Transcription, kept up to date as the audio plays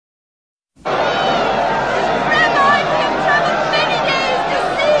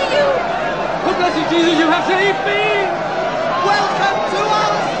sleeping? Welcome to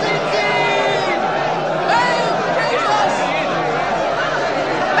our city! Hail Jesus!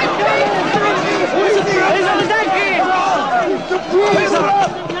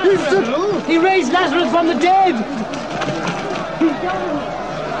 He raised Lazarus from the dead!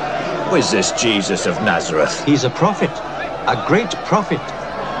 Who is this Jesus of Nazareth? He's a prophet. A great prophet.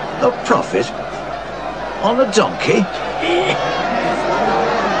 A prophet? On a donkey?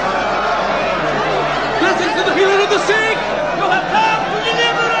 Blessings to the healer of the sick! You have come to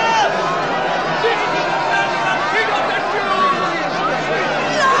deliver us! Jesus of Nazareth, King of the Jews!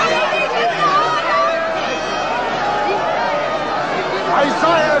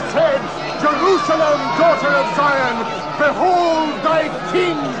 Isaiah said, Jerusalem, daughter of Zion, behold, thy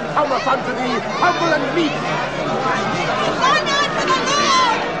king cometh unto thee, humble and meek. Honor to the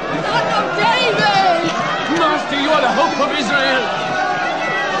Lord! Son of David! Master, you are the hope of Israel!